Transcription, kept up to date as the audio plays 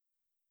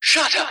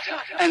Shut up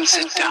and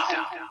sit down.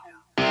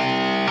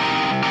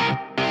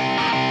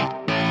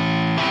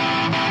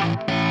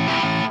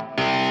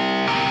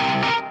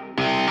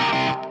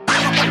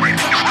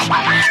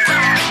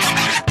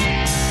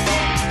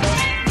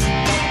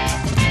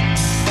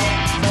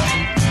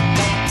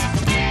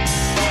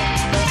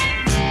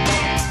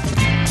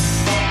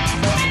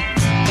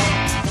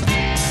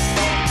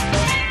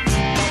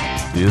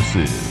 This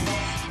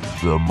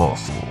is the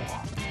Muscle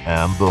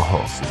and the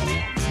Hustle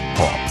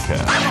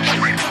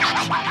podcast.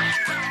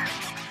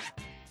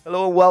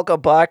 Hello and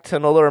welcome back to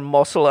another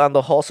Muscle and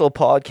the Hustle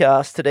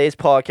podcast. Today's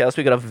podcast,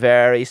 we got a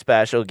very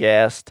special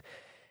guest.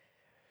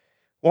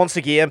 Once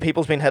again,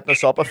 people's been hitting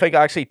us up. I think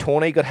actually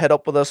Tony got hit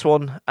up with this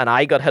one, and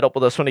I got hit up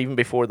with this one even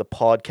before the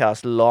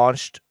podcast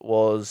launched.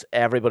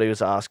 Everybody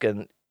was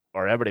asking,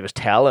 or everybody was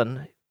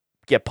telling,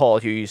 get Paul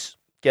Hughes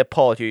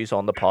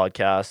on the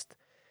podcast.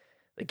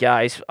 The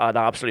guy's an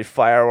absolute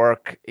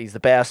firework. He's the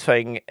best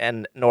thing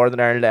in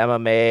Northern Ireland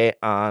MMA.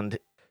 And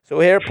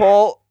so here,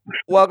 Paul,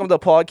 welcome to the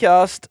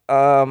podcast.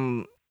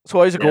 So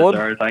how's it going?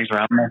 Sir. Thanks for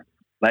having me.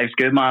 Life's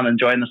good, man.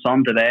 Enjoying the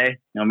sun today. You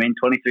know what I mean?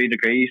 23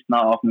 degrees.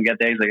 Not often we get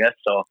days like this.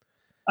 So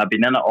I've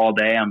been in it all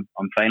day. I'm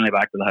finally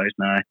back to the house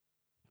now.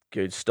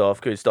 Good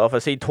stuff. I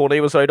see Tony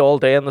was out all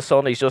day in the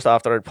sun. He's just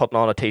after putting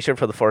on a t-shirt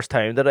for the first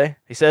time today.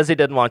 He says he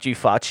didn't want you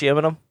fat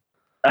shaming him.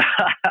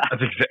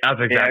 That's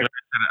exactly. Yeah.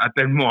 I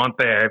didn't want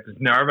to. I was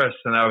nervous,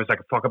 and I was like,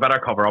 "Fuck, I better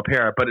cover up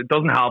here." But it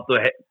doesn't help.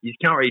 You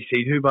can't really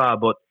see too bad.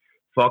 But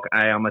fuck,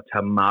 I am a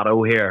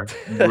tomato here.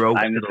 I'm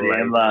the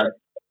same, lad.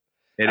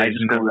 I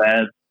just go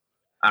red.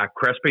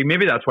 Crispy.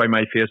 Maybe that's why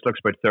my face looks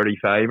about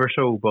 35 or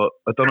so. But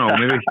I don't know.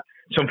 Maybe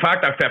some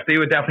factor 50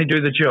 would definitely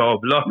do the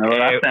job. Look, no,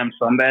 that's them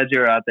sunbeds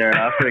you were out there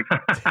last week.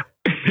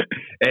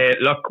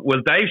 Look,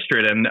 we'll dive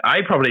straight in.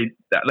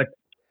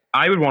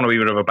 I would want a wee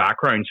bit of a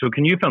background. So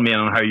can you fill me in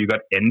on how you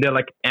got into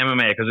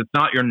MMA? Because it's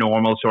not your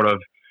normal sort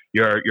of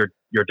your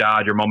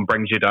dad, your mum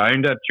brings you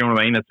down to it. Do you know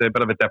what I mean? It's a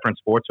bit of a different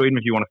sport. So even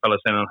if you want to fill us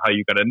in on how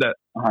you got into it.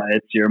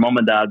 It's your mum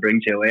and dad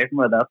brings you away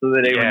from it. That's what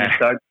they do when you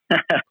start.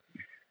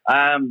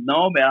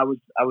 No, man,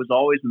 I was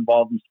always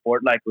involved in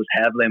sport. Was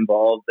heavily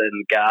involved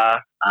in GA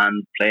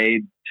and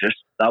played.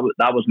 That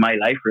was my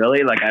life,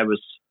 really. I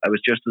was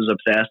just as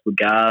obsessed with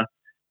GA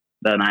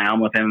than I am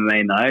with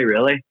MMA now,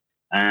 really.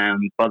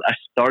 But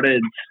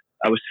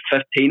I was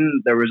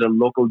 15. There was a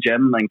local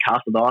gym in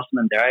Castledawson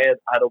in Derry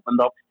had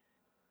opened up.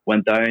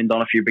 Went down,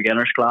 done a few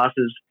beginners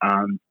classes,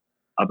 and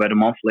about a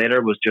month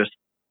later was just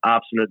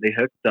absolutely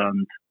hooked.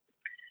 And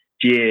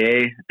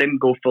GAA didn't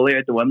go fully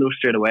out the window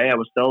straight away. I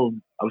was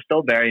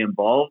still very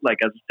involved. As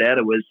I said,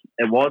 it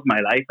was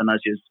my life, and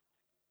as you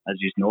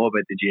know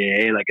about the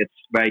GAA, it's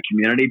very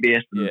community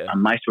based,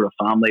 and my sort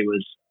of family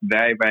was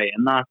very, very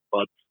in that.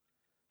 But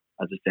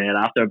as I said,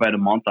 after about a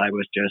month, I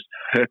was just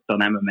hooked on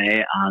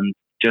MMA and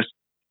just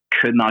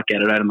could not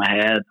get it out of my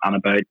head. And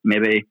about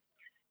maybe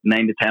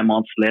 9 to 10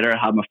 months later, I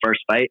had my first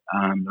fight,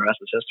 and the rest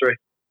is history.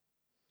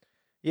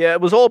 Yeah,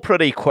 it was all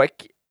pretty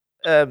quick.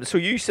 So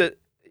you said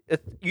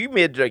you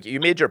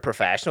made your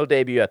professional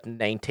debut at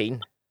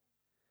 19.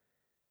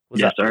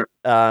 Yes, sir.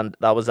 And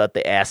that was at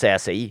the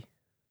SSE.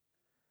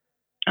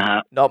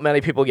 Not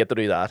many people get to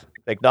do that.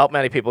 Not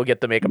many people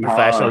get to make a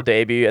professional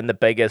debut in the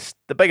biggest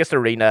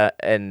arena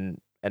in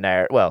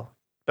Ireland. Well,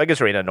 biggest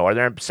arena in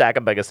Northern,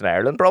 second biggest in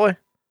Ireland, probably.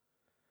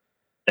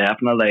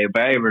 Definitely, a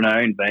very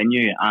renowned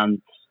venue,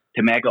 and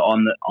to make it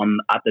on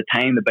at the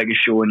time the biggest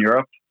show in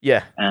Europe.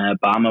 Yeah,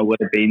 BAMMA would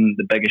have been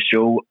the biggest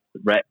show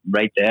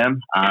right then,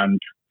 and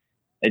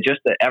it just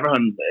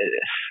everyone.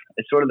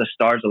 It's sort of the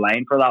stars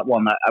aligned for that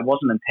one. I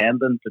wasn't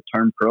intending to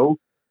turn pro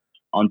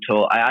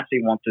until I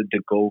actually wanted to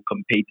go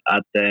compete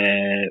at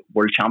the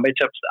World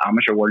Championships, the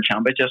Amateur World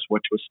Championships,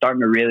 which was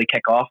starting to really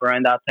kick off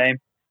around that time.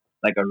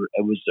 It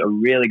was a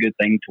really good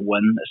thing to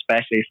win,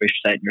 especially if you're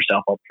setting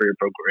yourself up for your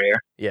pro career.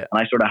 Yeah. And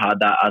I sort of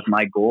had that as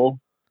my goal.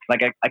 I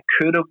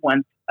could have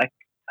went, I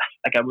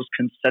was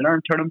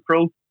considering turning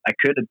pro.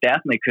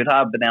 Definitely could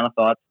have, but then I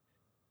thought,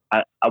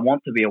 I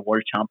want to be a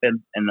world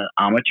champion in the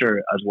amateur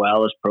as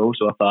well as pro,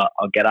 so I thought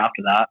I'll get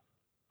after that.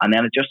 And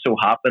then it just so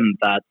happened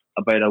that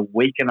about a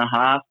week and a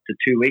half to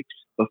 2 weeks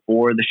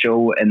before the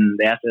show in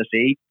the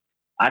SSE,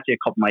 actually a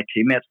couple of my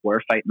teammates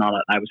were fighting on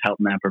it, and I was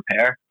helping them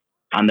prepare.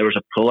 And there was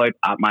a pull-out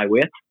at my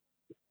weight,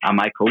 and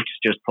my coach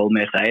just pulled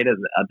me aside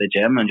at the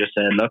gym and just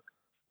said, look,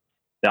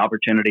 the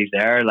opportunity's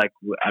there.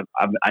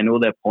 I know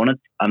the opponent.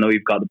 I know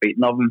you've got the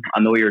beating of him. I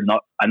know you're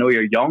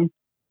young,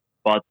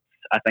 but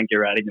I think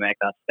you're ready to make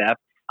that step.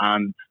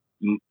 And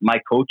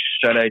my coach,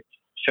 shout out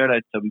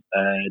to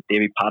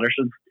Davey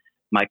Patterson,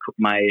 my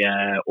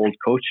old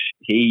coach.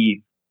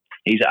 He's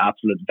an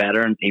absolute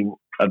veteran. He's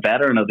a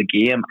veteran of the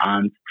game,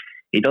 and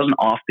he doesn't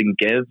often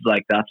give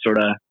that sort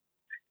of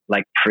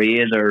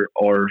praise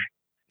or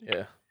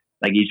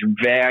he's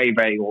very,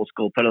 very old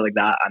school, put it like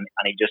that, and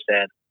he just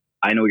said,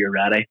 I know you're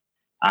ready,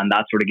 and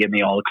that sort of gave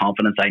me all the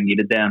confidence I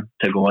needed then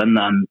to go in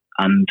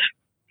and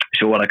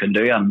show what I can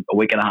do. And a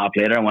week and a half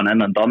later I went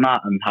in and done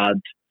that, and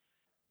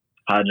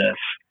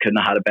couldn't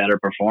have had a better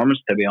performance,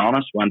 to be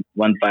honest. Went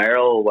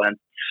viral,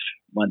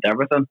 went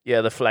everything.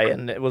 Yeah,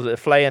 was it a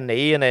flying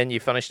knee, and then you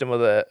finished him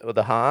with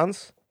the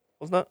hands,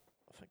 wasn't it?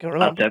 I can't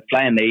remember. That's it.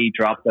 Flying knee,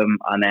 dropped him,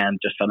 and then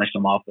just finished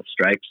him off with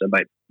strikes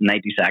about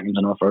 90 seconds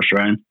in the first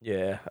round.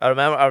 Yeah, I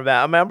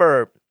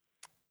remember.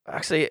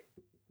 Actually,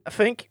 I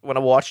think when I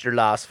watched your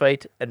last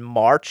fight in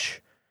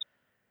March,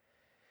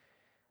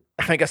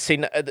 I think I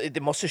seen they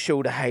must have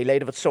showed a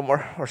highlight of it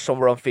somewhere on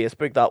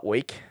Facebook that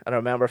week, and I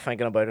remember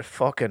thinking about it.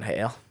 Fucking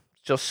hell,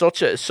 just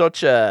such a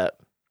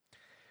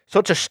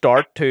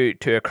start to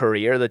a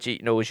career that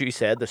as you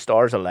said, the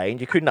stars aligned.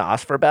 You couldn't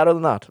ask for better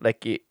than that.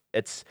 Like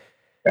it's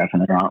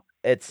definitely not.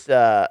 It's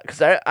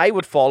because I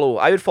would follow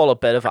a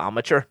bit of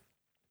amateur,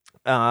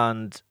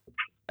 and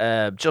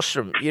just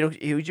from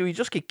you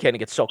just kind of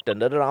get sucked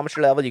into the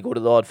amateur level. You go to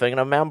the odd thing, and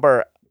I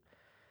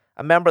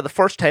remember the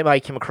first time I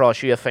came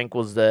across you, I think,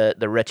 was the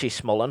Richie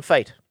Smullen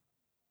fight.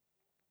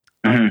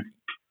 Mm-hmm.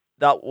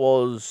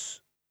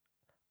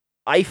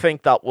 I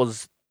think that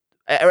was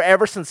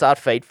ever since that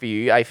fight for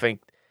you. I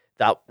think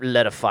that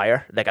lit a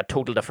fire, like a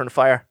total different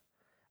fire,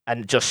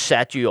 and just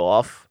set you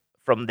off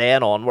from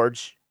then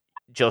onwards.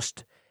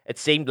 Just it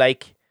seemed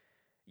like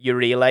you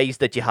realized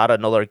that you had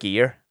another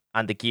gear,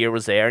 and the gear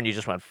was there, and you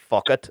just went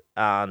fuck it,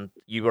 and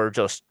you were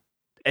just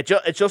it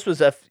just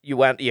was as if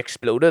you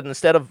exploded.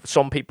 Instead of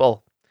some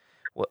people,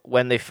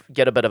 when they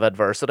get a bit of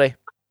adversity,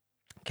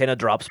 kind of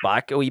drops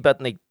back a wee bit,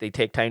 and they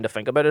take time to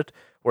think about it,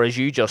 whereas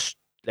you just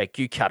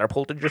you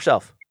catapulted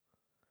yourself.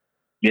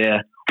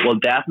 Yeah, well,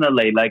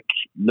 definitely. Like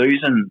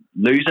losing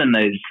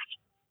is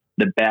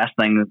the best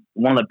thing.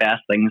 One of the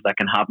best things that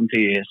can happen to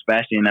you,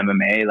 especially in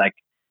MMA. Like,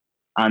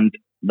 and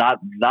that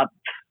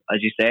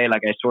as you say,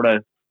 like I sort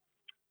of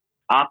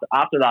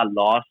after that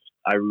loss,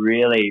 I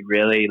really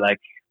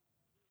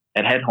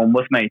it hit home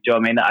with me. Do you know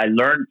what I mean? I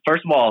learned,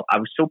 first of all, I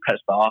was so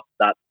pissed off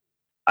that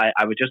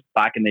I was just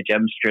back in the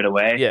gym straight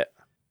away. Yeah.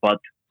 But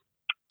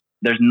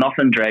there's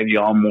nothing drives you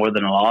on more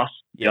than a loss.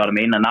 You know what I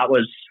mean? And that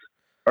was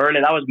early.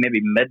 That was maybe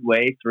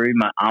midway through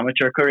my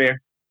amateur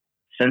career.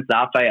 Since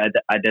that fight,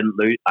 I didn't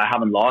lose. I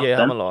haven't lost. Yeah,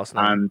 I haven't lost.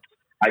 No. And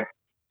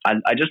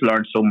I just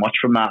learned so much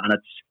from that. And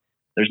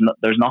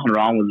there's nothing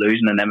wrong with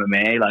losing in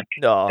MMA. Like,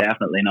 no.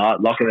 Definitely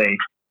not.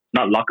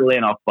 Not luckily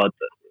enough, but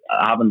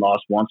I haven't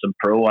lost once in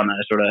pro, and I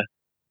sort of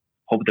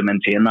hope to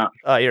maintain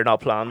that. You're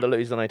not planning to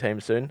lose anytime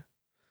soon?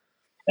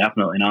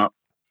 Definitely not.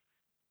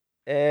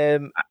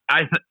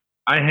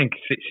 I think,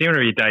 see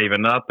whenever you dive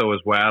into that though as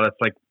well, it's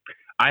like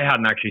I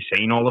hadn't actually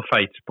seen all the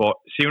fights, but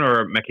see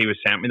whenever Mickey was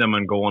sent me them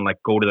and going like,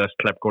 go to this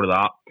clip, go to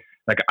that,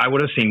 like I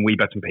would have seen wee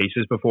bits and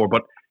pieces before,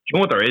 but do you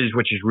know what there is,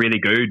 which is really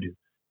good?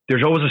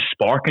 There's always a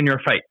spark in your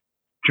fight.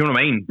 Do you know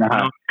what I mean?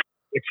 Uh-huh.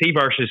 It's he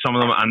versus some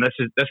of them, and this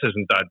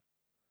isn't that,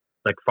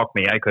 like, fuck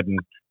me, I couldn't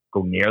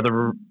go near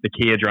the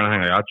cage or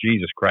anything like that,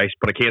 Jesus Christ,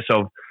 but a case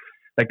of,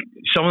 like,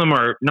 some of them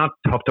are not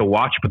tough to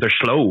watch, but they're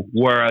slow,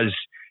 whereas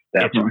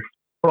Definitely.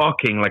 It's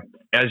fucking, like,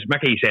 as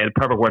Mickey said,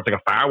 perfect words, like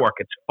a firework.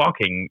 It's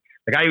fucking,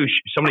 like,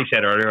 somebody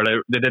said earlier,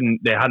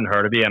 they hadn't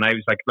heard of you, and I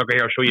was like, look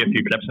here, I'll show you a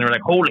few clips, and they're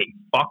like, holy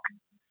fuck.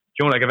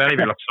 Do you know, like, if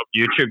anybody looks up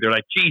YouTube, they're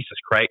like, Jesus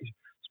Christ,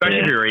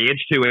 especially for your age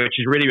too, which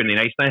is really, really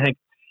nice. And I think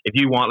if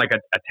you want, like,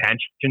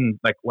 attention,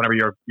 like, whenever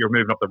you're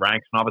moving up the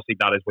ranks, and obviously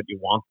that is what you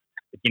want,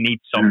 like, you need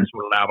some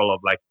sort of level of,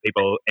 like,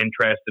 people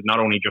interested, not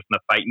only just in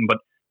the fighting, but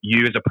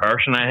you as a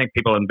person. I think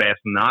people invest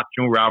in that,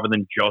 you know, rather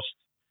than just...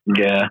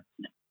 Yeah.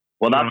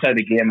 Well, that's how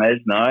the game is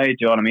now. Do you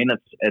know what I mean?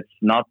 It's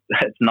not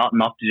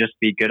enough to just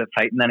be good at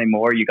fighting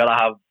anymore. You gotta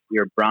have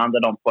your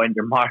branding on point,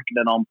 your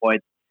marketing on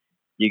point.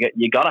 You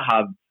gotta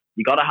have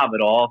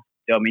it all.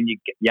 Do you know what I mean?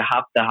 You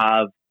have to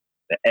have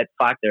the it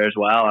factor as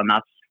well, and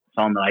that's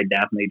something that I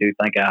definitely do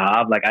think I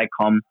have. Like, I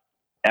come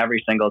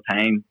every single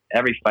time,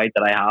 every fight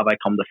that I have, I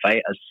come to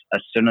fight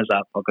as soon as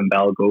that fucking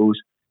bell goes.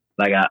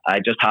 Like, I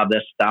just have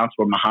this stance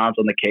where my hands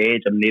on the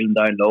cage, I'm kneeling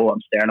down low, I'm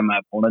staring at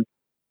my opponent.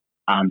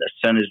 And as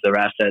soon as the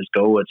rest says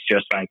go, it's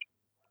just like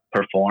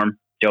perform.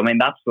 Do you know what I mean?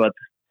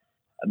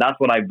 That's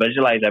what I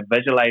visualize. I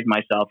visualize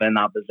myself in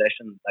that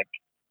position, like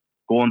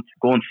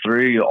going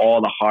through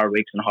all the hard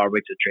weeks and hard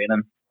weeks of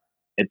training.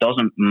 It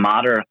doesn't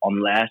matter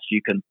unless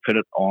you can put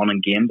it on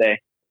game day.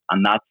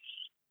 And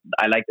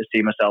I like to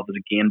see myself as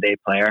a game day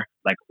player,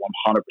 like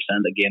 100%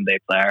 a game day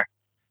player.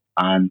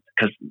 And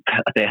because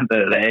at the end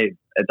of the day,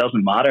 it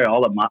doesn't matter.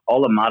 All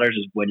that matters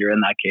is when you're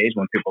in that cage,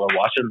 when people are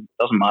watching.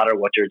 It doesn't matter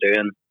what you're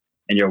doing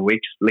in your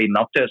weeks leading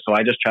up to it. So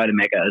I just try to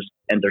make it as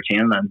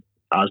entertaining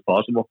as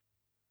possible.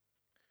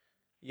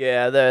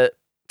 Yeah,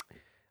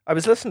 I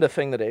was listening to a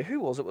thing today. Who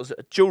was it? Was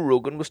it Joe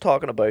Rogan was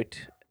talking about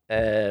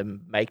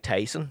Mike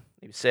Tyson?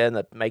 He was saying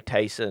that Mike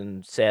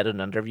Tyson said in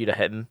an interview to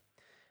him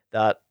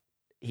that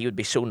he would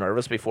be so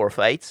nervous before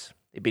fights.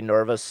 He'd be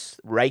nervous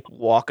right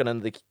walking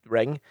into the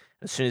ring.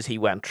 As soon as he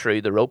went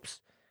through the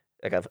ropes,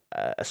 like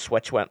a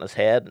switch went in his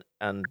head,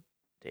 and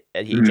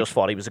he just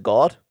thought he was a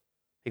god.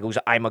 He goes,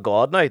 I'm a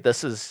god now.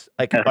 This is,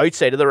 like,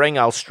 outside of the ring,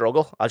 I'll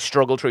struggle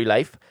through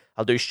life.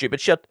 I'll do stupid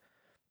shit.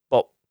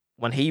 But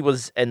when he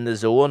was in the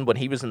zone, when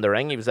he was in the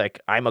ring, he was like,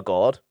 I'm a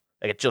god.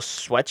 Like, it just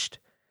switched.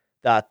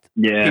 That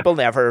people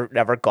never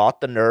got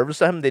the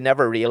nerves of him. They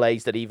never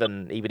realized that he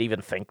would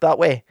even think that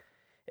way.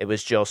 It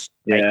was just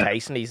Mike Yeah.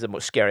 Tyson. He's the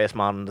most scariest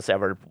man that's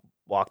ever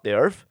walked the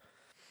earth.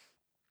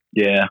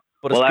 Yeah.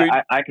 But Well, it's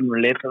good. I can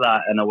relate to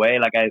that in a way.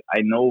 Like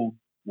I know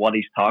what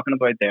he's talking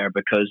about there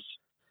because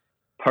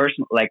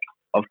like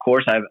of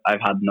course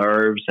I've had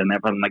nerves and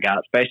everything like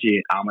that,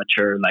 especially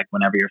amateur, like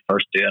whenever you're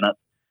first doing it.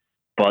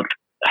 But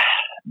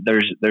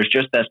there's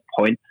just this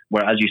point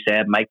where, as you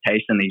said, Mike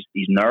Tyson,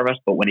 he's nervous,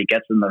 but when he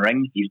gets in the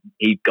ring,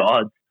 he's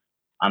God.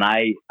 And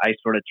I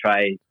sort of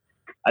try.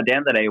 At the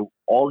end of the day,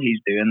 all he's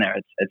doing there,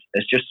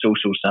 it's just so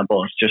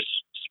simple. It's just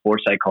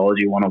sports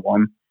psychology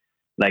 101.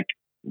 Like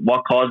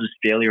what causes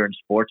failure in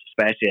sports,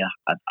 especially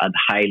at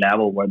high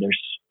level, where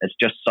it's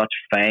just such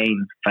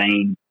fine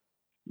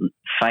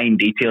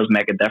details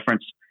make a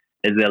difference,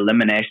 is the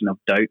elimination of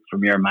doubt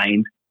from your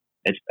mind.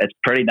 It's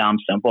pretty damn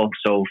simple.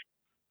 So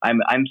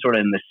I'm sort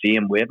of in the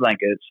same wavelength.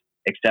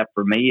 Except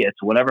for me,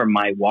 it's whenever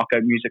my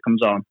walkout music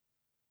comes on,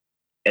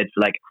 it's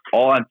like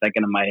all I'm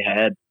thinking in my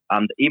head,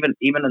 and even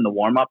in the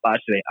warm up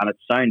actually, and it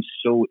sounds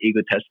so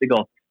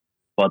egotistical,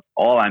 but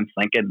all I'm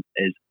thinking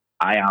is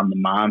I am the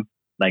man.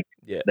 Like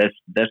Yeah.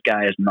 this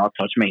guy has not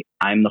touched me.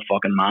 I'm the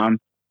fucking man,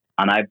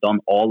 and I've done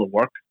all the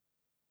work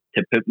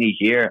to put me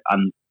here,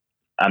 and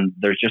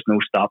there's just no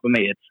stopping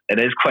me. It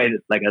is quite,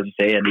 like as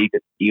I say, an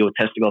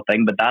egotistical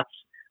thing, but that's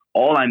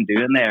all I'm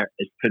doing there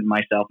is putting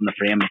myself in the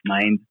frame of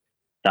mind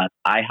that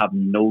I have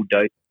no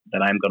doubt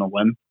that I'm going to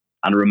win.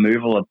 And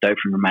removal of doubt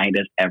from your mind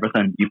is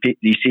everything. You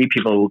see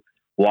people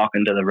walk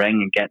into the ring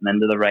and getting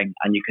into the ring,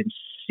 and you can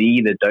see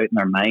the doubt in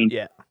their mind.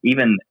 Yeah.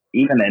 Even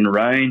in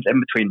rounds,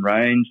 in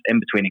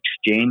between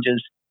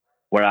exchanges.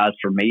 Whereas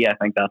for me, I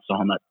think that's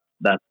something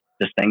that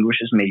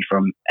distinguishes me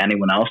from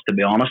anyone else. To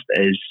be honest,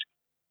 is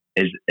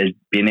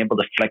being able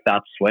to flick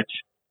that switch.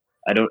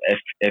 I don't.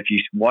 If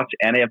you watch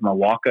any of my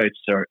walkouts,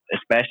 or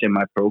especially in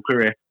my pro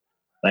career,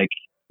 like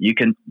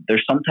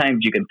there's sometimes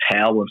you can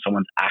tell when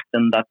someone's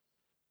acting that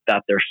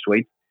they're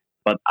sweet,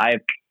 but I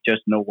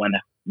just know when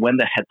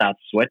to hit that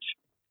switch.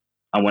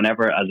 And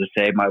whenever, as I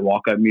say, my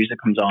walkout music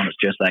comes on, it's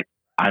just like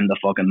I'm the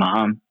fucking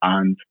man,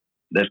 and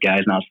this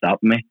guy's not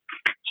stopping me.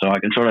 So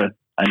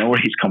I know where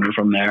he's coming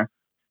from there.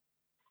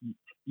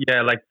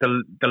 Yeah, like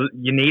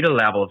you need a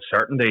level of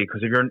certainty,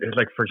 because if you're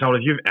like, for example,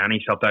 if you have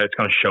any self doubt, it's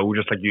going to show,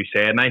 just like you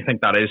said. And I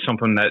think that is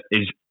something that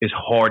is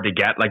hard to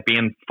get, like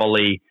being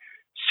fully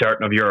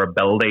certain of your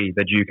ability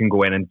that you can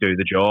go in and do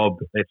the job.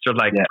 It's just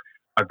like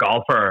a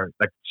golfer,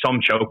 like some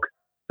choke,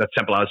 that's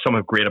simple as, some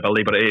have great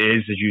ability, but it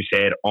is, as you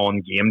said,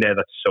 on game day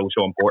that's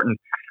so important.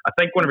 I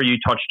think whenever you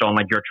touched on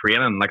like your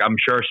training, like I'm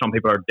sure some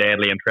people are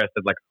deadly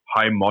interested, like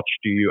how much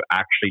do you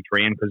actually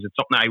train? Because it's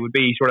something I would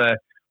be sort of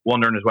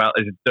wondering as well.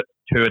 Is it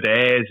 2 a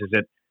days? Is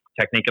it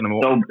technique in the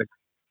morning? So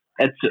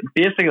it's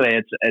basically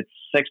it's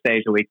 6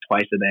 days a week,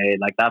 twice a day.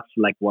 Like that's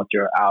like what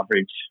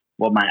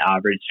my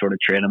average sort of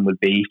training would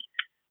be.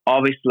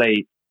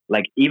 Obviously,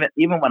 like even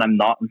when I'm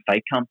not in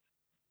fight camp,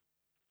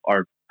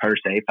 or per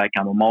se fight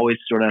camp, I'm always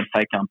sort of in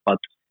fight camp. But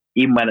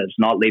even when it's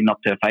not leading up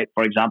to a fight,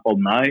 for example,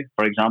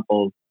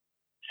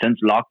 since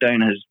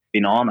lockdown has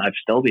been on, I've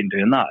still been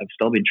doing that. I've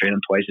still been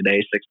training twice a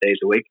day, 6 days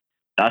a week.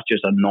 That's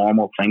just a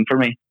normal thing for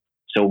me.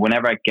 So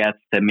whenever it gets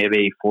to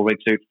maybe 4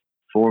 weeks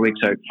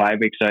out, 5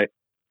 weeks out,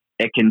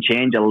 it can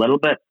change a little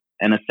bit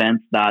in a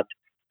sense that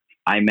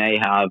I may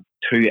have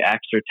 2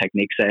 extra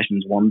technique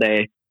sessions one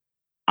day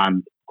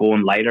and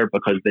going lighter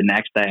because the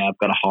next day I've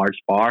got a hard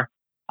spar,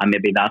 and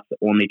maybe that's the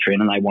only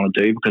training I want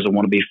to do because I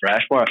want to be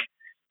fresh for it.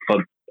 But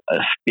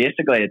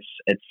basically,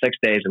 it's 6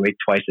 days a week,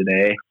 twice a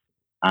day,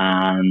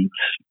 and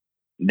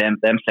them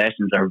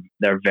sessions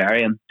they're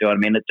varying. Do you know what I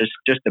mean? It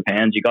just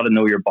depends. You got to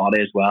know your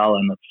body as well,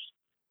 and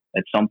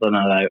it's something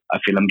that I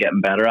feel I'm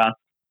getting better at.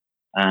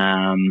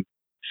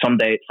 Some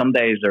days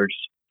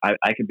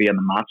I could be on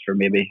the mats for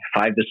maybe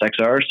 5 to 6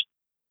 hours,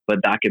 but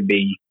that could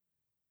be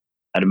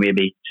at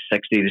maybe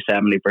 60 to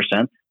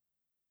 70%.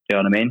 You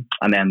know what I mean?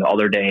 And then the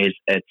other days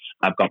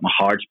I've got my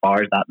hard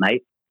spars that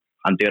night.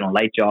 I'm doing a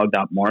light jog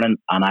that morning,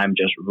 and I'm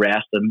just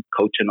resting,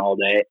 coaching all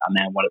day. And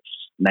then when it's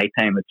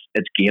nighttime,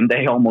 it's game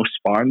day, almost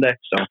sparring day.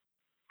 So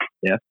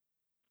yeah,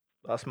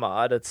 That's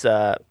mad. It's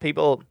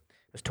people,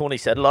 as Tony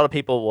said, a lot of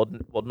people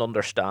wouldn't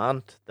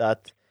understand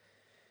that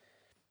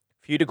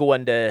for you to go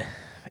into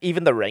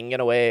even the ring in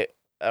a way,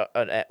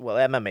 well,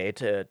 MMA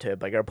to a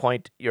bigger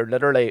point, you're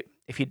literally,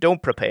 if you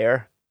don't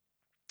prepare,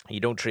 you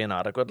don't train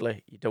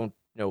adequately, you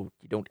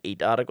don't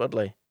eat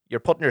adequately, you're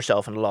putting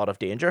yourself in a lot of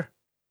danger.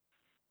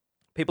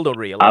 People don't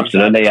realize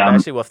absolutely, that,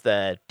 especially with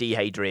the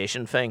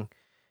dehydration thing,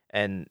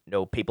 and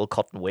people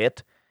cutting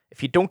weight.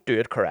 If you don't do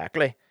it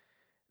correctly,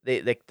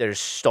 there's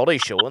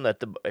studies showing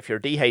that if you're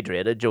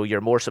dehydrated,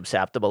 you're more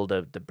susceptible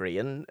to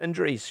brain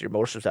injuries. You're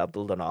more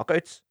susceptible to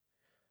knockouts.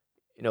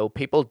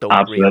 People don't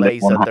absolutely,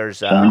 realize 100%. that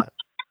there's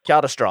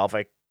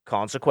catastrophic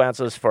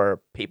consequences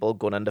for people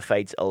going into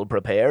fights ill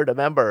prepared.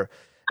 Remember,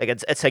 like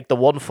it's like the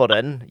 1 foot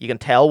in. You can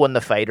tell when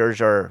the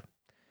fighters are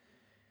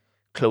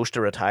close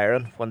to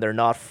retiring, when they're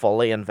not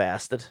fully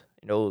invested.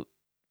 And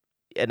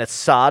it's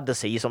sad to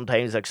see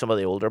sometimes, like some of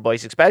the older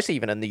boys, especially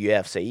even in the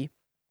UFC.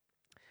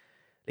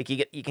 Like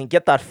you can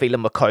get that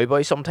feeling with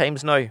Cowboy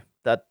sometimes now,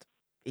 that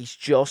he's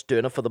just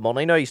doing it for the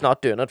money now. He's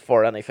not doing it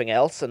for anything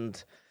else,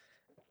 and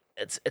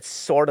it's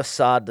sort of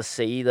sad to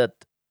see that,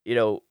 you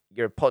know,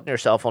 you're putting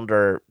yourself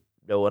under,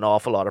 you know, an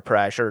awful lot of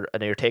pressure,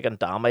 and you're taking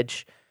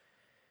damage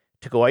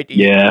to go out,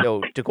 you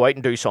know, to go out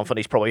and do something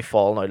he's probably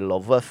fallen out of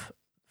love with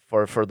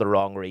for the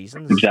wrong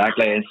reasons.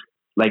 Exactly. It's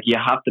like you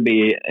have to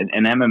be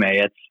in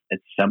MMA.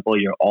 It's simple.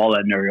 You're all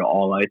in or you're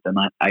all out, and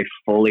I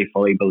fully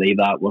believe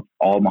that with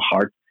all my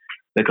heart,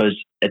 because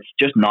it's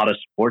just not a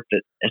sport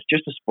it's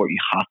just a sport you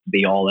have to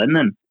be all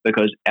in,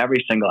 because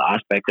every single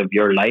aspect of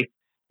your life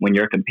when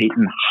you're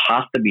competing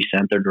has to be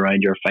centered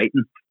around your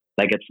fighting.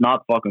 Like, it's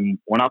not fucking,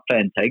 we're not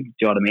playing tag. Do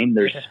you know what I mean?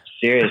 There's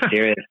serious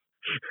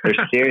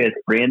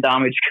brain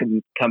damage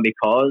can be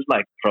caused,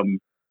 like, from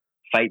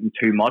fighting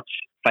too much,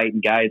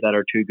 fighting guys that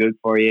are too good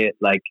for you.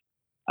 Like,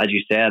 as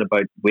you said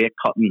about weight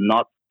cutting,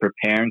 not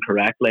preparing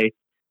correctly,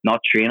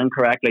 not training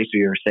correctly.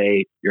 So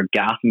you're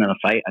gassing in a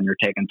fight and you're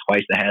taking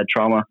twice the head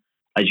trauma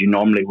as you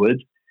normally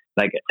would.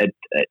 Like,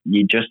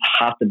 you just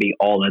have to be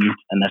all in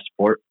this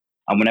sport.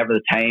 And whenever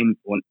the time,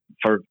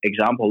 for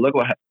example, look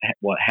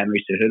what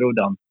Henry Cejudo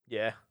done.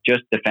 Yeah.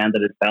 Just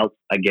defended his belt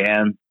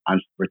again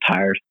and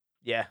retired.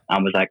 Yeah.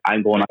 And was like,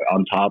 I'm going out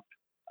on top.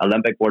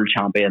 Olympic world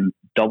champion,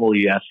 double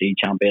UFC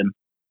champion,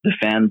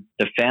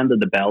 defended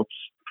the belts.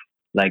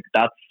 Like,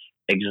 that's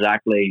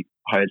exactly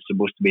how it's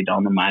supposed to be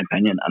done, in my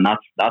opinion. And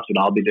that's what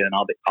I'll be doing.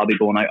 I'll be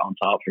going out on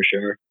top for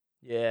sure.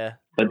 Yeah.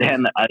 But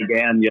then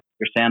again,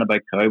 you're saying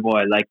about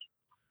Cowboy, like,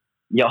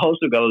 you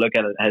also got to look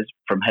at it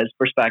from his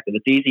perspective.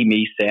 It's easy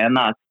me saying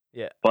that.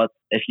 Yeah. But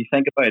if you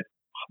think about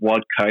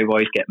what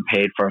Cowboy's getting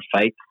paid for a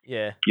fight,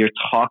 yeah, you're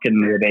talking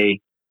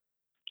maybe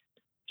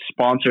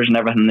sponsors and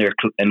everything they're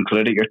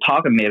included. You're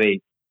talking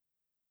maybe,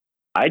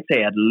 I'd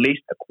say, at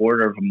least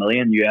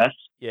 $250,000 US.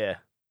 Yeah.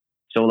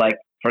 So, like,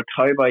 for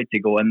Cowboy to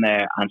go in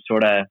there and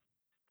sort of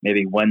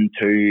maybe win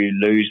 2,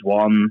 lose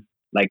 1,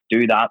 like,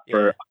 do that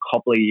for a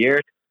couple of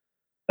years.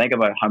 Think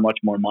about how much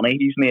more money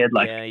he's made.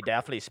 Like, yeah, he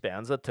definitely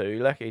spends it too.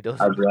 Like, he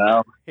doesn't as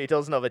well. He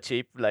doesn't have a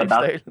cheap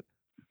lifestyle.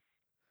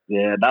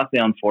 That's the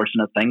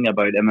unfortunate thing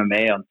about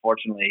MMA.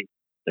 Unfortunately,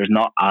 there's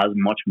not as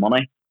much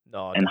money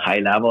in high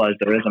level as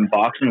there is in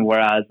boxing.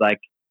 Whereas, like,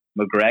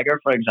 McGregor,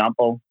 for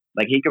example,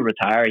 like, he could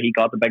retire. He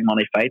got the big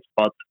money fights,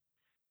 but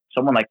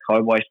someone like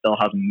Cowboy still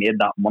hasn't made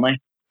that money.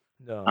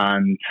 No.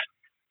 And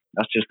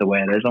that's just the way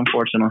it is,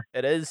 unfortunately.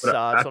 It is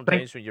sad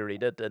sometimes when you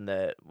read it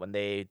when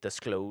they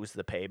disclose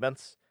the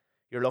payments.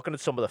 You're looking at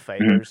some of the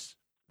fighters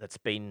that's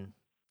been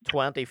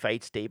 20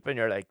 fights deep, and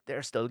you're like,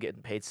 they're still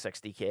getting paid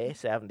 60K,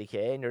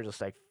 70K, and you're just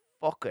like,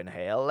 fucking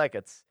hell. Like,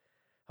 it's,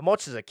 how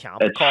much does a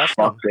camp cost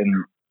them?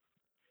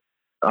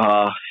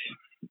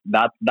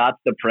 That's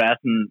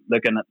depressing.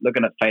 Looking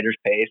at fighters'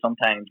 pay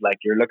sometimes. Like,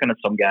 you're looking at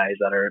some guys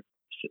that are,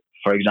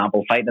 for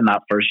example, fighting in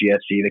that first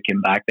UFC that came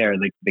back there,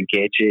 like the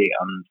Gaethje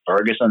and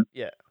Ferguson.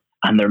 Yeah.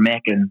 And they're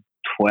making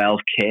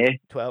 12K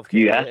US.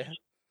 Yeah.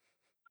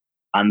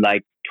 And,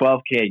 like,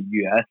 12K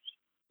US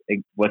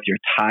with your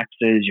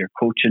taxes, your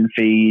coaching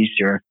fees,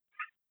 your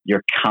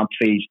camp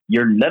fees,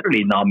 you're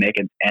literally not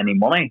making any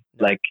money.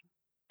 Like,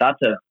 that's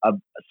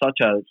such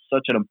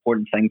an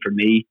important thing for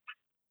me.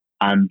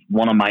 And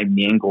one of my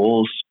main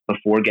goals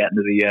before getting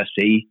to the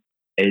UFC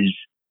is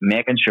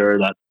making sure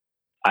that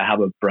I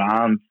have a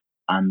brand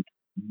and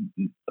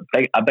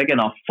a big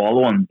enough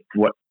following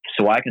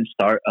so I can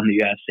start on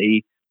the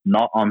UFC,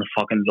 not on the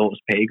fucking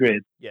lowest pay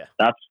grade. Yeah.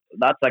 That's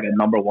like a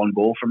number one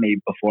goal for me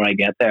before I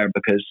get there,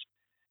 because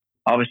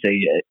obviously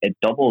it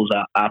doubles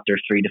after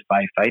 3 to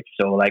 5 fights.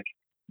 So, like,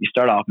 you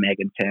start off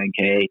making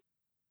 10K,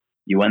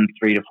 you win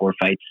 3 to 4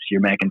 fights,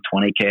 you're making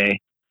 20K.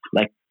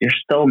 Like, you're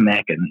still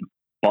making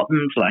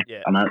buttons. Like,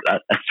 and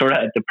it's sort of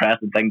a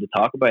depressing thing to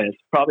talk about. It's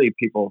probably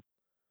people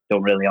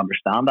don't really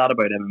understand that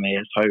about MMA,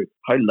 is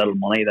how little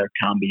money there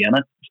can be in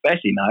it,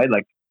 especially now.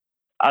 Like,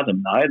 as of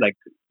now,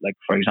 like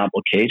for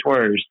example, Cage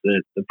Warriors,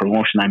 the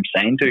promotion I'm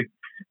signed to,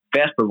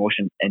 best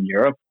promotion in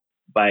Europe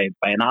by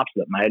an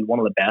absolute mile, one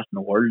of the best in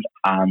the world,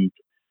 and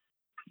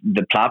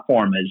the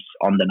platform is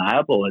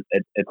undeniable.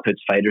 It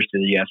puts fighters to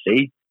the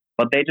UFC,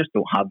 but they just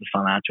don't have the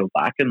financial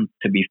backing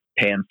to be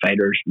paying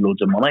fighters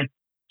loads of money.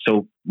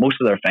 So most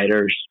of their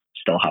fighters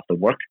still have to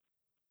work.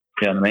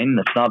 You know what I mean?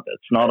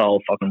 It's not all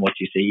fucking what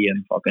you see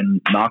and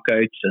fucking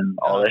knockouts and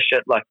all this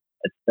shit. Like,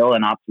 it's still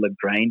an absolute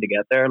grind to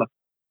get there. Like,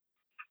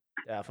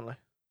 definitely.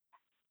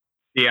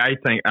 Yeah, I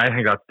think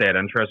that's dead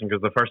interesting,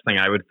 because the first thing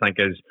I would think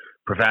is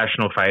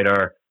professional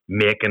fighter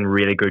making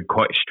really good.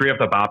 Straight off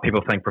the bat,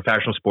 people think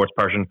professional sports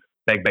person,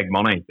 big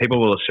money. People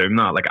will assume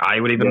that. Like, I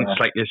would even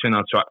slightly assume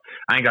that. So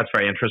I think that's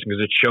very interesting,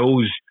 because it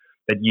shows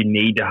that you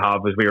need to have,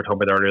 as we were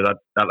talking about earlier,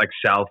 that like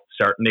self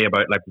certainty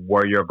about like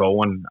where you're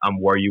going and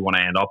where you want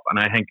to end up. And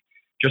I think,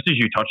 just as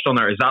you touched on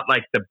there, is that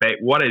like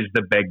what is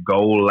the big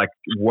goal? Like,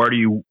 where do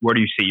you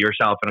see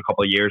yourself in a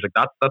couple of years?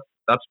 Like,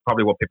 that's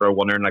probably what people are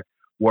wondering. Like,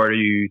 where do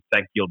you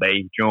think you'll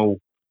be? You know,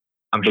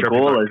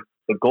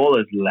 the goal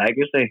is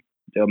legacy.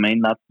 Do you know what I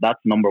mean? That's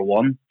number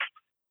one.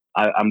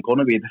 I'm going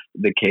to be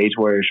the Cage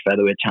Warriors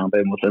featherweight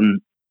champion within.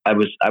 I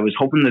was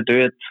hoping to do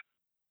it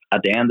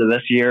at the end of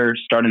this year,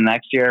 starting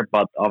next year,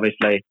 but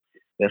obviously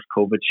this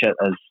COVID shit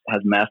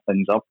has messed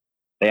things up.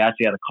 They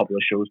actually had a couple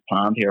of shows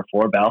planned here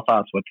for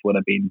Belfast, which would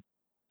have been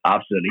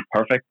absolutely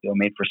perfect. You know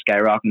what I mean, for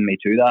skyrocketing me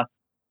to that.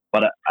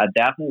 But I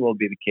definitely will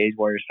be the Cage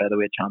Warriors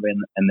featherweight champion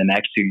in the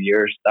next 2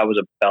 years. That was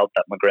a belt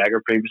that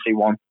McGregor previously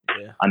won,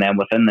 and then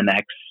within the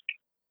next,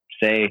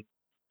 say,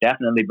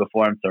 definitely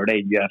before I'm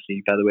 30, UFC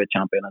featherweight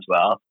champion as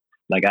well.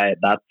 Like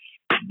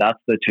that's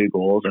the two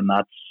goals, and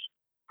that's,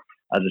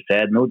 as I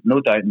said, no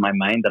doubt in my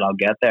mind that I'll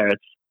get there.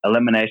 It's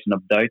elimination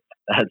of doubt,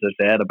 as I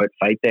said about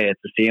fight day.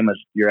 It's the same as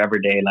your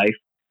everyday life.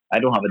 I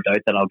don't have a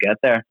doubt that I'll get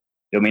there.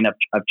 You know what I mean?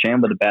 I've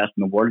trained with the best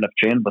in the world. I've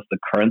trained with the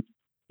current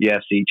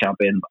UFC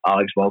champion,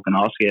 Alex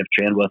Volkanovski. I've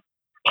trained with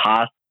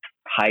past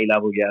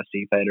high-level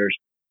UFC fighters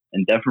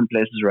in different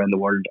places around the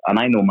world, and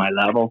I know my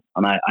level,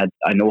 and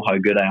I know how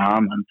good I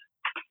am, and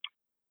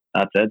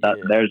that's it.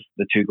 There's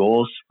the two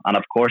goals, and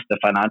of course the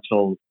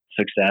financial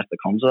success that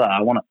comes with it.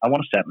 I want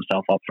to set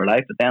myself up for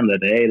life. At the end of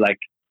the day, like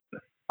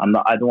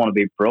I don't want to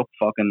be broke.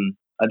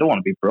 I don't want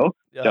to be broke.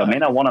 Yeah. Do you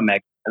know what I mean?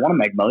 I want to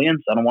make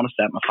millions. I don't want to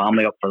set my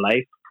family up for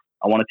life.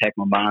 I want to take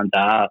my mom and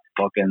dad,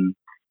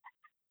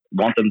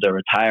 want them to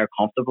retire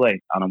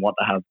comfortably, and I want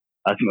to have,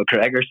 as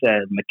McGregor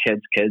said, my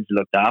kids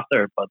looked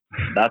after. But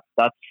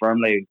that's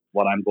firmly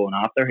what I'm going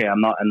after here. I'm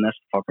not in this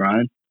to fuck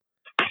around.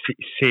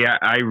 See,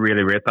 I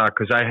really rate that,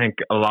 because I think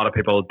a lot of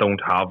people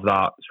don't have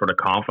that sort of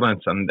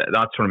confidence, and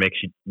that sort of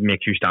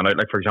makes you stand out.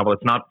 Like, for example,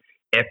 it's not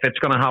if it's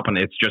going to happen;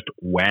 it's just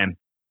when.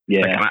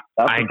 Yeah, like,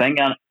 that's the thing,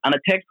 and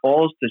it takes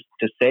balls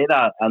to say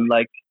that, and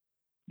like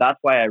that's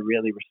why I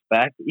really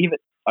respect even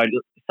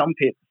some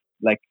people.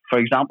 Like, for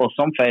example,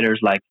 some fighters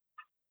like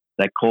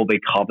Colby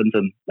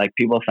Covington, like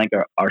people think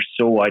are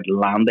so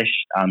outlandish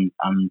and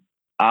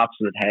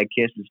absolute head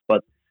cases,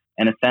 but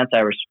in a sense,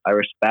 I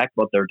respect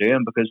what they're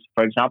doing, because,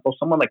 for example,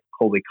 someone like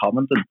Colby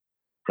Covington,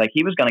 like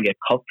he was going to get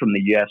cut from the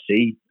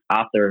UFC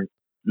after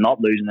not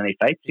losing any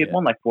fights. He had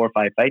won like 4 or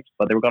 5 fights,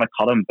 but they were going to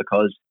cut him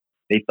because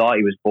they thought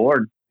he was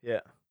bored.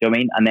 Yeah. Do you know what I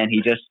mean? And then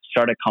he just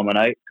started coming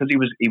out, because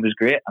he was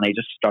great, and he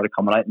just started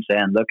coming out and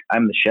saying, "Look,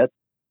 I'm the shit.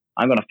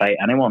 I'm going to fight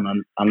anyone,"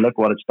 and look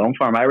what it's done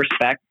for him. I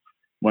respect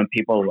when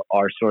people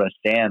are sort of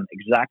saying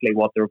exactly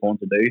what they're going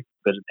to do,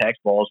 because it takes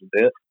balls to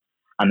do it,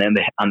 and then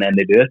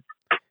they do it.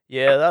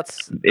 Yeah,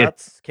 that's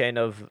kind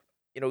of,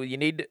 you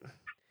need,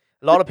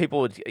 a lot of people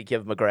would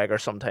give McGregor,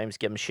 sometimes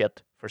give him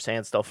shit for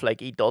saying stuff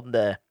like he done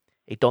the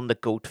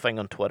goat thing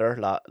on Twitter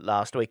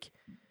last week.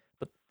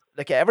 But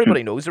like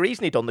everybody knows, the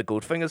reason he done the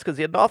goat thing is because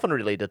he had nothing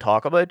really to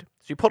talk about.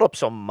 So he put up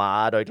some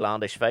mad,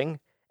 outlandish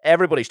thing.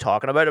 Everybody's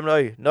talking about him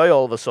now. Now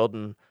all of a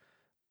sudden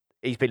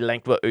he's been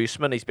linked with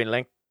Usman. He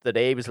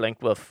was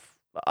linked with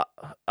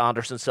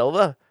Anderson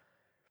Silva.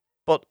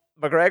 But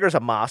McGregor's a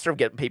master of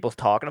getting people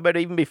talking about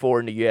it. Even before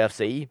in the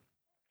UFC,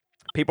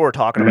 people were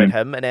talking about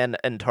him, and then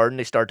in turn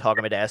they started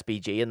talking about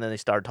SBG, and then they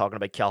started talking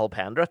about Cathal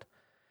Pendrith.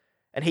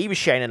 And he was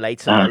shining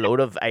lights on a load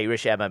of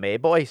Irish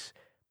MMA boys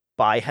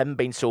by him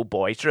being so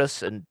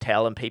boisterous and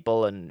telling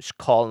people and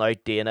calling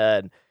out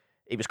Dana, and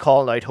he was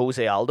calling out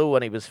Jose Aldo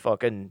when he was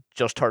fucking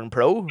just turned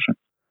pro.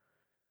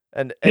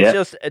 And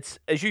it's it's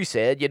as you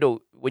said,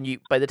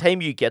 by the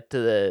time you get to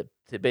the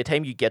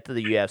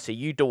UFC,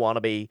 you don't want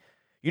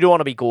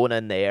to be going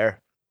in there,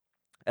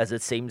 as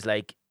it seems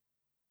like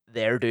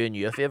they're doing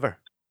you a favor.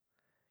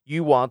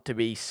 You want to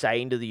be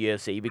signed to the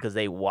UFC because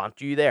they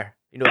want you there.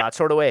 That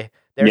sort of way.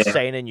 They're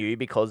signing you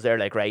because they're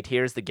like, right,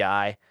 here's the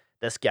guy.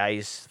 This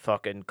guy's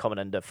fucking coming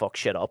in to fuck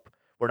shit up.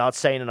 We're not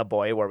signing a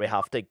boy where we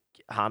have to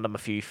hand him a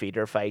few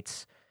feeder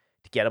fights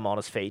to get him on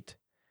his feet.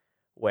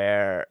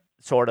 Where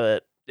sort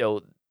of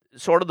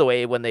the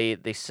way when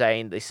they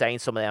signed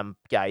some of them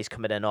guys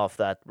coming in off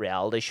that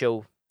reality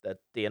show that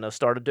Dana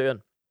started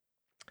doing.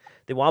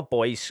 They want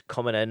boys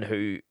coming in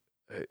who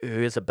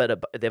is they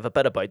have a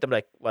bit about them,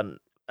 like when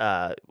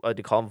what do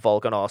you call him,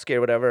 Volkanovski or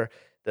whatever,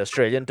 the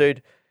Australian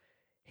dude.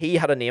 He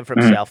had a name for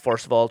himself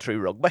first of all through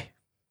rugby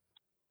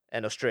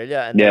in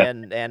Australia, and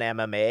then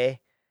MMA,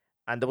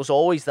 and there was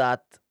always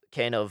that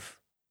kind of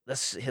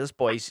his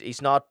boys.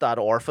 He's not that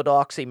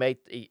orthodox. And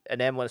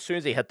then as soon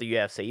as he hit the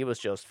UFC, he was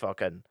just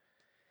fucking.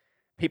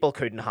 People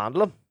couldn't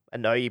handle him,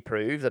 and now he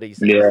proved that he's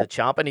the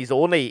champ. And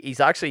he's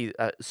actually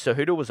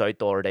Cejudo was out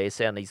the other day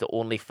saying he's the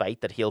only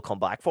fight that he'll come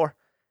back for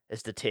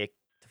is to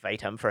fight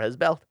him for his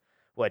belt,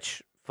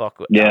 which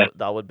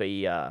that would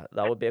be a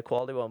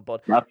quality one.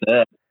 But that's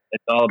it.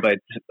 It's all about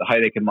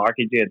how they can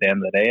market you. At the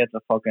end of the day,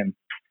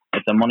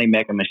 it's a money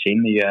making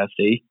machine, the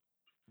UFC.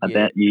 And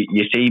then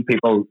you see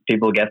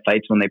people get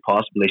fights when they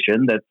possibly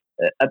shouldn't. At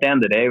the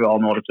end of the day, we all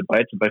know what it's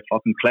about. It's about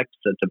fucking clicks.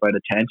 It's about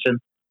attention.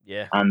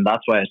 Yeah, and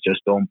that's why it's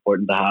just so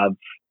important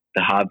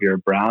to have your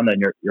brand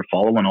and your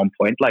following on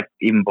point, like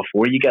even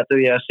before you get to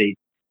the UFC,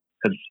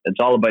 because it's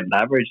all about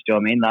leverage. Do you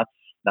know what I mean?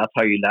 That's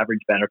how you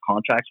leverage better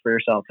contracts for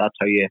yourself. That's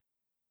how you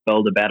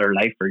build a better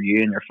life for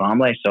you and your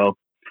family. So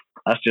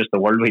that's just the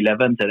world we live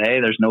in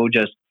today. There's no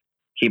just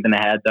keeping the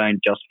head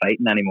down, just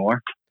fighting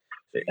anymore.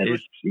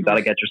 You got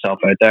to get yourself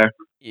out there.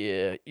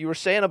 Yeah, you were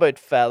saying about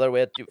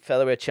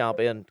featherweight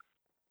champion,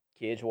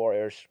 Cage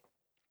Warriors,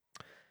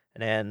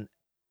 and then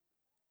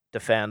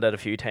defend it a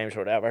few times or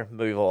whatever,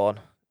 move on.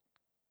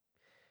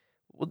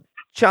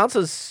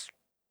 chances,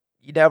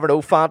 you never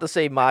know,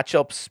 fantasy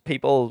matchups,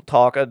 people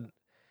talking.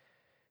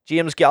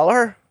 James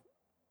Gallagher,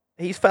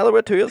 he's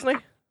featherweight too, isn't he?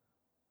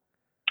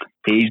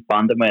 He's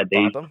bantamweight.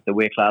 He's Bantam. the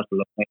weight class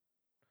below me.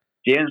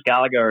 James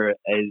Gallagher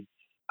is.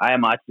 I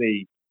am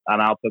actually,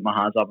 and I'll put my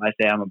hands up. I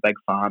say I'm a big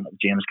fan of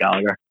James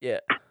Gallagher.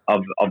 Yeah.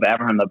 Of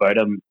everything about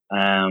him.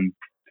 How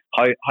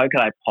could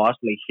I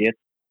possibly hate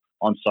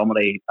on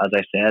somebody, as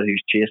I said,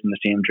 who's chasing the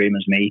same dream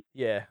as me?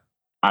 Yeah.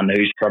 And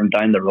who's from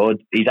down the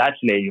road? He's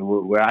actually,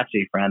 we're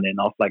actually friendly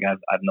enough. Like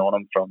I've known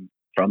him from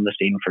the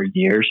scene for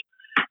years,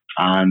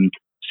 and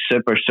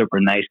super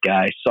nice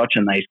guy. Such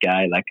a nice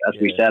guy. Like as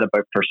we said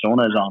about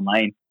personas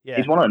online,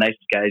 he's one of the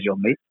nicest guys you'll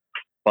meet.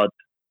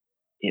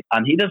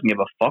 And he doesn't give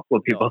a fuck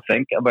what people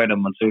think about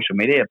him on social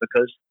media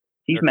because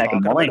he's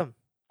making money and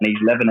he's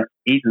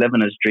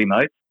living his dream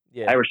out.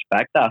 Yeah. I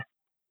respect that.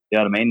 You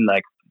know what I mean?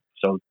 Like,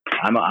 so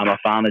I'm a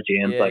fan of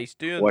James. Yeah, like, he's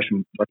doing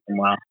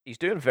well. He's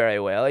doing very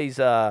well.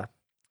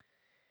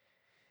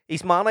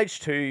 He's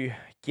managed to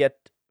get,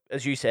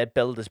 as you said,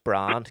 build his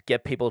brand,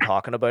 get people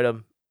talking about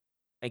him,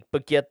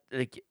 but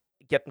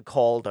getting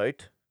called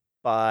out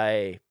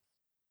by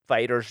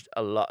fighters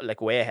a lot,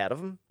 like way ahead of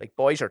him. Like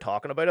boys are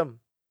talking about him.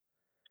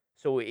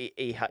 So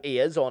he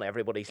is on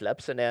everybody's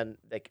lips, and then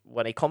like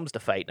when he comes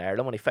to fight in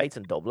Ireland, when he fights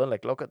in Dublin,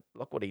 like look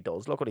what he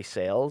does, look what he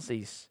sells.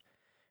 He's,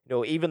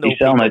 even though he's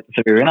selling out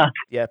the arena.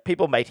 Yeah,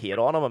 people might hate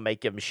on him and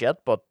might give him shit,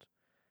 but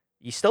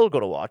you still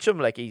got to watch him.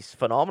 Like he's a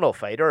phenomenal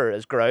fighter.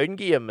 His ground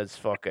game is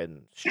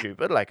fucking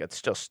stupid. Like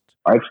it's just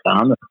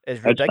outstanding.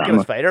 It's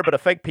ridiculous fighter. But I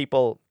think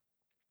people,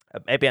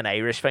 maybe an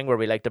Irish thing where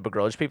we like to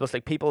begrudge people. It's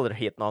like people that are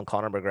hating on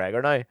Conor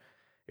McGregor now.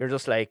 You're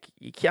just like,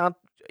 you can't.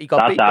 He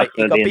got beat by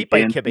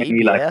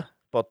Khabib, yeah.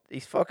 But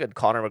he's fucking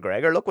Conor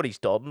McGregor. Look what he's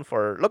done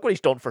for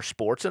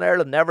sports in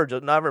Ireland.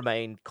 Never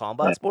mind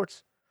combat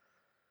sports.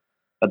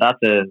 But that's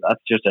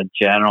just a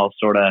general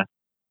sort of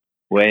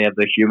way of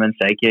the human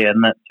psyche,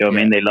 isn't it? Do you know what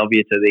I mean? They love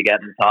you till they get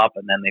on top,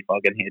 and then they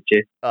fucking hate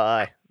you.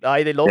 Aye,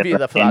 they love you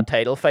for that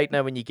title fight.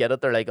 Now when you get it,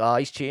 they're like,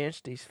 he's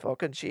changed. He's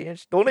fucking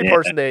changed. The only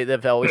person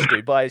they've always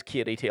stood by is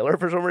Katie Taylor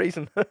for some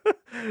reason.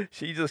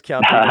 She just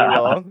can't do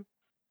no wrong.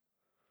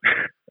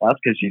 That's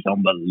because she's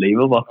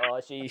unbelievable. Oh,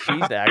 she's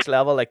next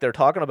level. Like they're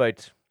talking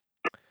about,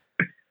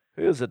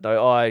 who is it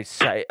now?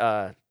 Is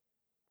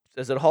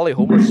it Holly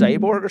Holm or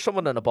Cyborg or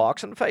someone in a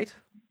boxing fight?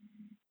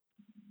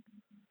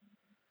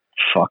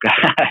 Fuck,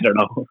 I don't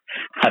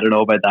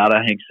know about that.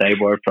 I think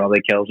Cyborg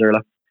probably kills her.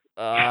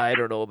 I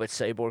don't know about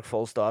Cyborg.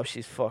 Full stop.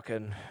 She's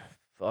fucking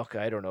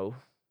I don't know.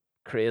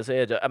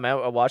 Crazy.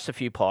 I watched a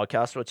few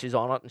podcasts where she's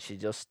on it, and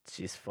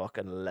she's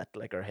fucking lit.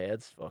 Like her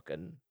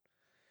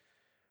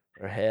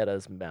head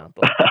is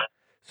mental.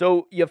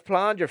 So you've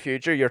planned your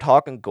future. You're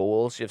talking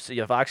goals. You've set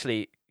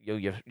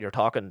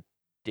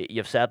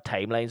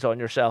timelines on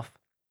yourself.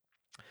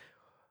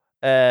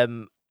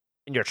 And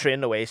you're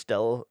training away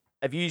still.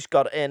 Have you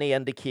got any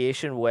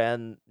indication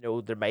when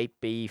there might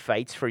be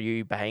fights for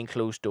you behind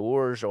closed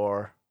doors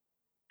or?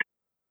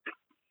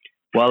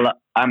 Well,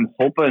 I'm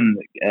hoping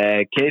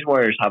Cage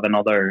Warriors have they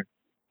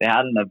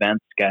had an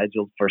event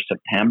scheduled for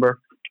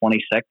September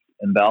 26th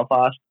in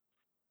Belfast.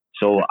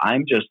 So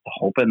I'm just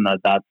hoping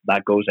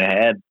that goes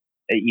ahead,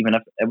 even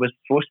if it was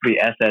supposed to be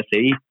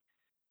SSE,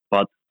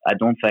 but I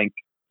don't think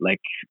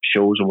like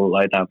shows will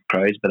allow to have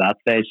crowds by that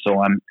stage.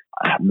 So I'm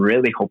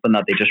really hoping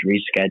that they just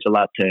reschedule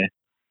that to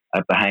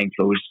a behind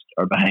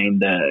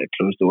the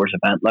closed doors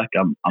event. Like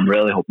I'm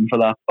really hoping for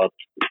that, but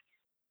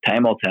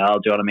time will tell.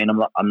 Do you know what I mean?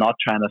 I'm not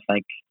trying to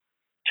think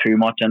too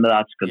much into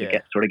that because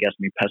it sort of gets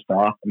me pissed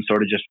off. I'm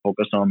sort of just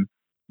focused on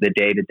the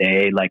day to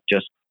day, like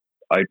just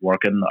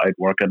outworking.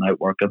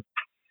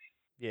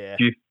 Yeah.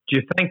 Do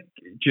you think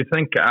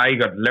I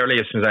got literally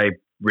as soon as I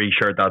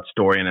reshared that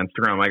story on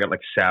Instagram, I got like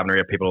 7 or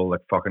 8 people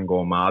like fucking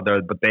going mad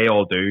there, but they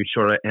all do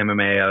sort of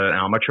MMA at an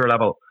amateur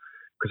level.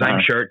 Because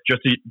I'm sure,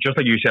 just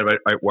like you said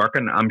about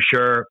outworking, I'm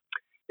sure,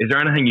 is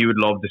there anything you would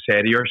love to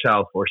say to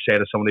yourself or say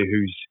to somebody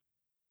who's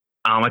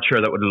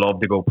amateur that would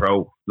love to go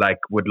pro, like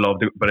would love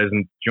to, but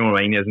isn't, you know what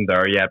I mean, isn't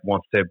there yet,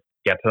 wants to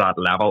get to that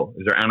level?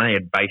 Is there any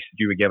advice that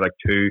you would give, like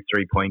 2,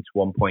 3 points,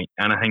 1 point,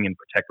 anything in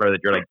particular that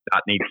you're like,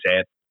 that needs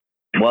said?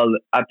 Well,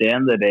 at the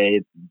end of the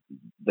day,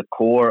 the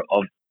core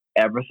of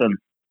everything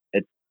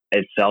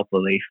is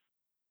self-belief.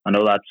 I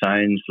know that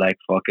sounds like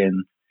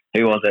fucking,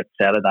 who was it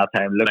said at that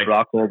time? Look, like,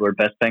 Rockhold,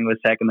 best thing was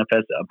second to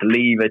fist,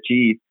 believe,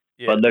 achieve.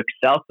 Yeah. But look,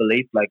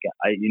 self-belief, like,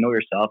 you know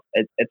yourself,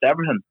 it's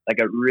everything. Like,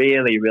 it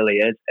really, really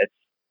is. It's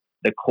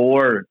the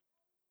core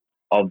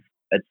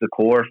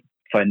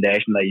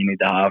foundation that you need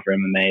to have for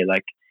MMA.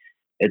 Like,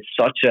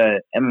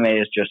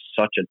 MMA is just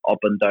such an up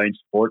and down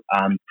sport,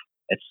 and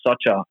it's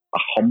such a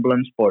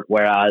humbling sport.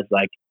 Whereas,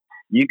 like,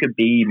 you could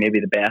be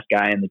maybe the best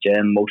guy in the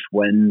gym, most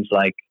wins,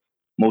 like,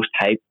 most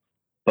hype,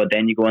 but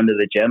then you go into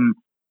the gym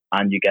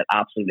and you get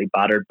absolutely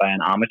battered by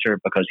an amateur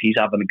because he's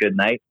having a good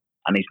night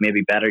and he's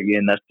maybe better at you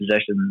in this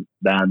position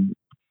than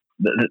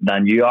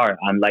you are.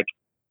 And like,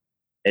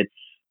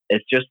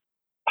 it's just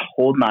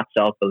holding that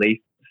self-belief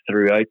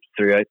throughout,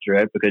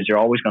 because you're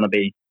always going to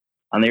be,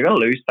 and you're going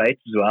to lose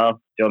fights as well. Do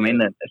you know what I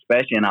mean?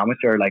 Especially in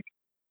amateur, like,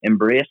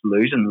 embrace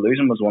losing.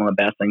 Losing was one of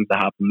the best things that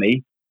happened to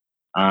me.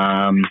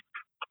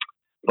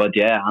 But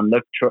yeah, and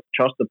look,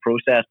 trust the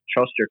process,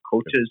 trust your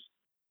coaches,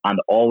 and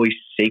always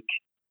seek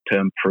to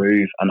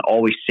improve, and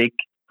always seek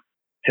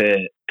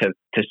to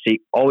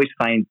seek, always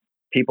find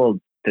people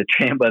to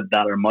train with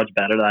that are much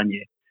better than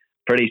you.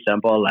 Pretty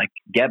simple. Like,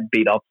 get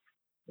beat up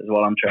is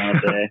what I'm trying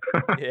to say.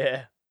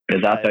 Yeah,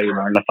 Because that's how you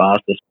learn the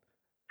fastest.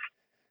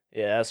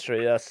 yeah, that's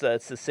true. That's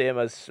the same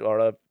as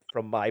sort of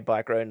from my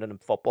background in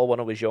football when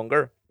I was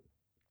younger.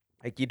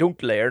 Like, you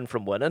don't learn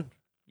from winning.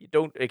 You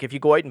don't, like, if you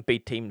go out and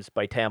beat teams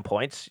by 10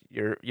 points,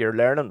 you're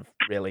learning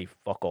really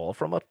fuck all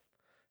from it.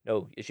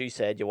 No, as you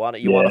said, you want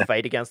to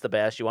fight against the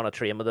best, you want to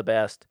train with the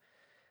best,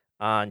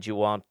 and you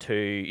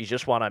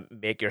just want to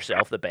make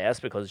yourself the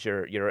best, because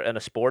you're in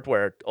a sport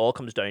where it all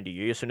comes down to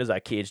you. As soon as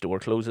that cage door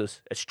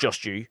closes, it's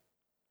just you.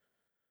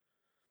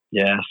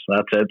 Yes,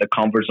 that's it. The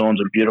comfort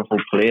zone's a beautiful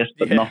place,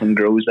 but nothing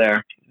grows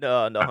there.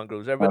 No, nothing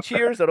grows there. But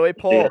cheers, anyway,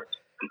 Paul.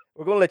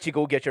 We're going to let you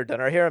go get your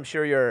dinner here. I'm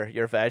sure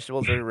your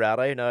vegetables are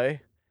ready now.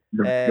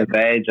 The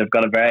veg, I've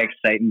got a very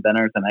exciting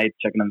dinner tonight,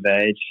 chicken and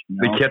veg.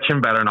 The kitchen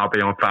better not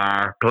be on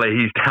fire.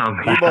 Please tell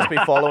me. You must be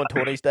following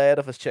Tony's diet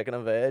if it's chicken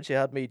and veg. You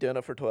had me doing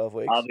it for 12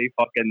 weeks. I'll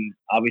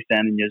be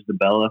sending you the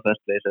bill if this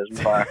place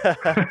isn't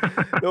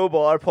fire. No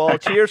bother, Paul.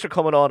 Cheers for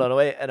coming on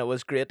anyway, and it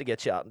was great to get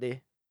chatting to you.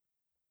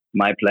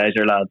 My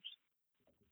pleasure, lads.